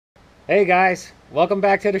Hey guys, welcome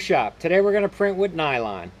back to the shop. Today we're going to print with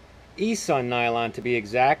nylon, Esun nylon to be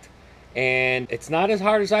exact, and it's not as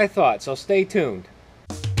hard as I thought, so stay tuned.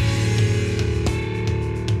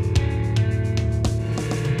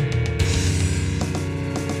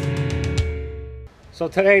 So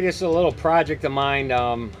today this is a little project of mine.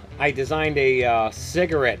 I designed a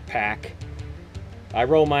cigarette pack. I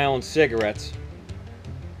roll my own cigarettes,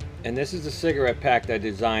 and this is the cigarette pack that I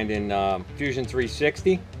designed in Fusion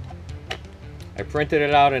 360. I printed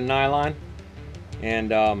it out in nylon,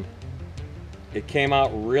 and it came out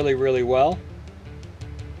really well.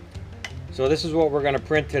 So this is what we're going to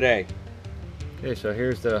print today. Okay, so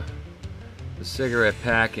here's the cigarette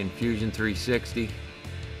pack in Fusion 360.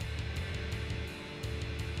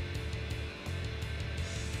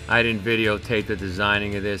 I didn't videotape the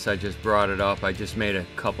designing of this, I just brought it up. I just made a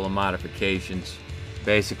couple of modifications.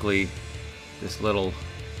 Basically, this little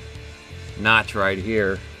notch right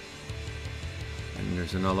here, and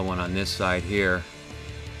there's another one on this side here.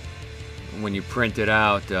 When you print it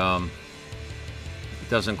out, it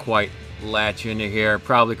doesn't quite latch into here,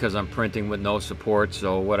 probably because I'm printing with no support.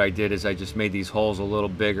 So what I did is I just made these holes a little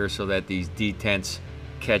bigger so that these detents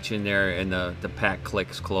catch in there and the pack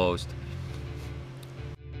clicks closed.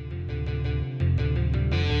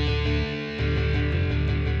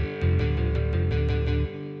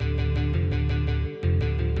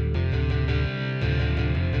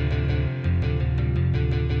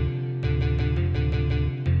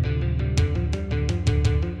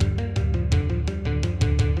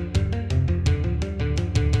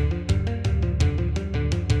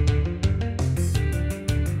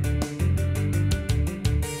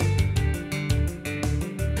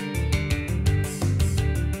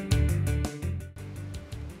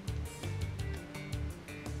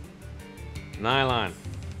 Nylon,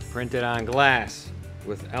 printed on glass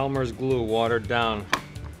with Elmers glue watered down.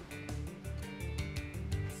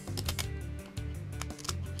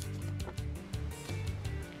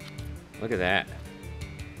 Look at that.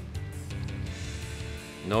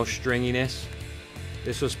 No stringiness.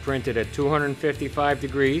 This was printed at 255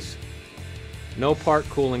 degrees. No part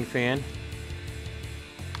cooling fan.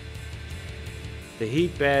 The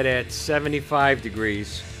heat bed at 75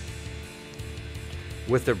 degrees.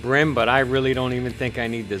 With the brim, but I really don't even think I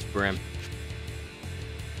need this brim.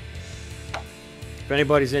 If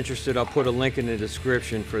anybody's interested, I'll put a link in the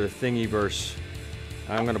description for the Thingiverse.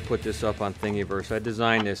 I'm going to put this up on Thingiverse. I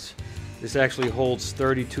designed this. This actually holds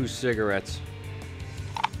 32 cigarettes.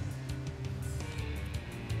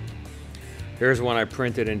 Here's one I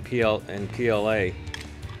printed in PLA.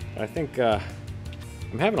 I think I'm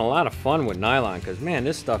having a lot of fun with nylon because, man,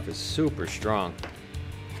 this stuff is super strong.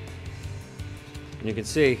 And you can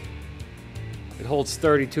see it holds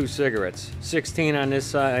 32 cigarettes, 16 on this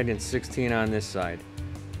side and 16 on this side.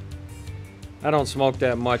 I don't smoke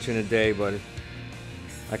that much in a day, but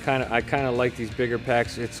I kind of like these bigger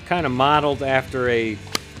packs. It's kind of modeled after a,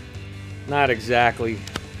 not exactly,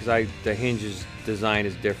 because the hinges design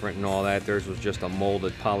is different and all that. Theirs was just a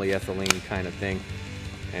molded polyethylene kind of thing,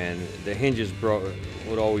 and the hinges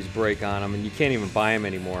would always break on them, and you can't even buy them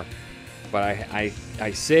anymore. But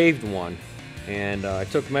I saved one. And I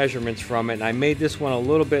took measurements from it, and I made this one a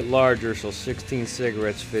little bit larger so 16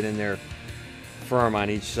 cigarettes fit in there firm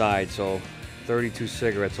on each side, so 32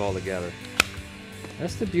 cigarettes all together.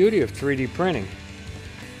 That's the beauty of 3D printing.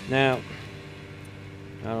 Now,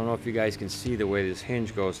 I don't know if you guys can see the way this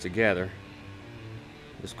hinge goes together.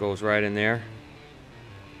 This goes right in there.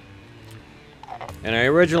 And I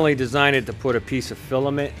originally designed it to put a piece of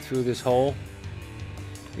filament through this hole.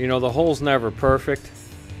 You know, the hole's never perfect,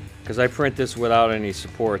 because I print this without any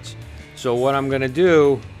supports. So what I'm going to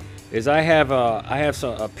do is I have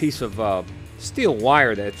a piece of steel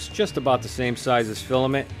wire that's just about the same size as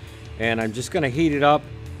filament, and I'm just going to heat it up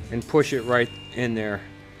and push it right in there,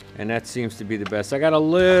 and that seems to be the best. I got a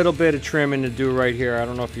little bit of trimming to do right here. I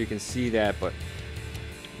don't know if you can see that, but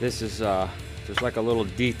this is there's like a little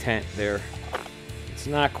detent there. It's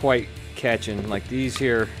not quite catching like these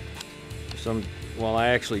here. Well, I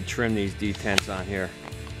actually trimmed these detents on here.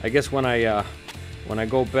 I guess when I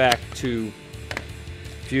go back to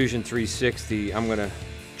Fusion 360, I'm gonna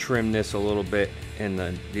trim this a little bit in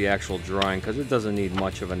the actual drawing, because it doesn't need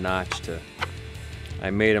much of a notch to. I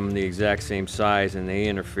made them the exact same size and they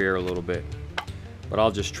interfere a little bit, but I'll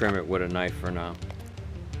just trim it with a knife for now.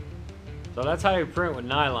 So that's how you print with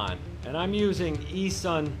nylon, and I'm using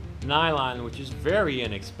Esun nylon, which is very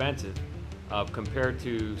inexpensive compared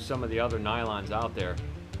to some of the other nylons out there.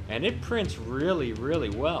 And it prints really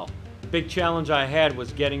well. The big challenge I had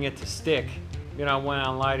was getting it to stick. You know, I went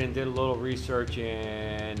online and did a little research,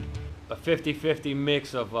 and a 50-50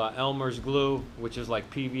 mix of Elmer's glue, which is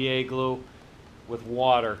like PVA glue, with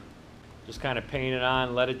water. Just kind of paint it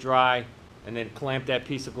on, let it dry, and then clamp that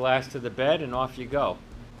piece of glass to the bed and off you go.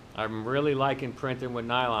 I'm really liking printing with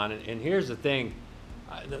nylon. And here's the thing,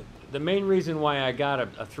 the main reason why I got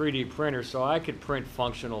a 3D printer, so I could print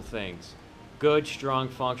functional things. Good, strong,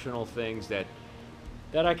 functional things that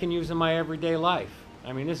I can use in my everyday life.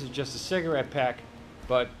 I mean, this is just a cigarette pack,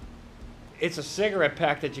 but it's a cigarette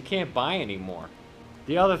pack that you can't buy anymore.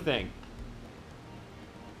 The other thing,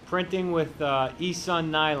 printing with Esun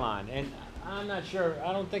nylon, and I'm not sure,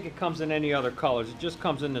 I don't think it comes in any other colors. It just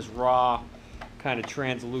comes in this raw, kind of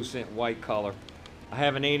translucent white color. I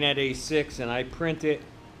have an Anet A6 and I print it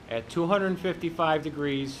at 255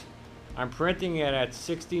 degrees. I'm printing it at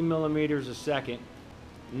 60 millimeters a second.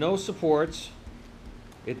 No supports.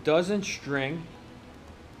 It doesn't string.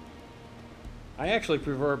 I actually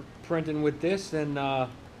prefer printing with this than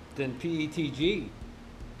PETG.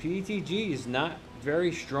 PETG is not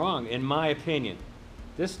very strong in my opinion.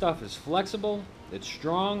 This stuff is flexible, it's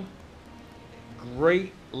strong,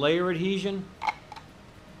 great layer adhesion.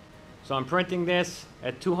 So I'm printing this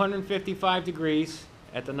at 255 degrees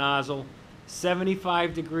at the nozzle,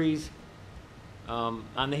 75 degrees on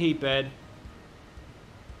the heat bed,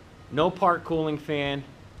 no part cooling fan,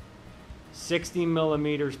 60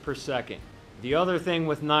 millimeters per second. The other thing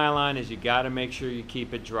with nylon is you got to make sure you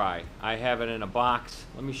keep it dry. I have it in a box.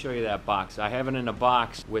 Let me show you that box. I have it in a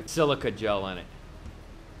box with silica gel in it.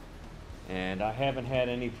 And I haven't had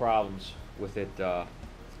any problems with it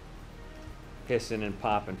hissing and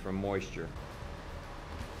popping from moisture.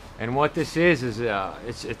 And what this is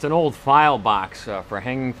it's an old file box for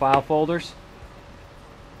hanging file folders.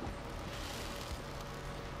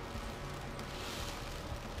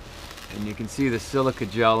 And you can see the silica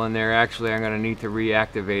gel in there. Actually, I'm going to need to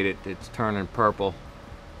reactivate it. It's turning purple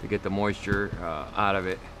to get the moisture out of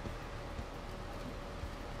it.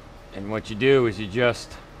 And what you do is you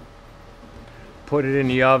just put it in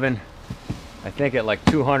the oven, I think at like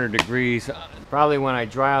 200 degrees. Probably when I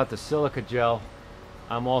dry out the silica gel,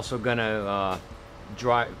 I'm also going to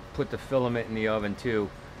put the filament in the oven too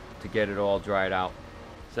to get it all dried out.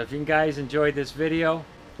 So if you guys enjoyed this video,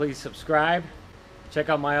 please subscribe. Check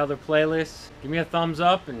out my other playlists. Give me a thumbs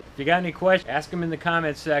up, and if you got any questions, ask them in the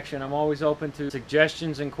comments section. I'm always open to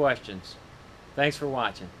suggestions and questions. Thanks for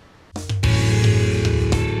watching.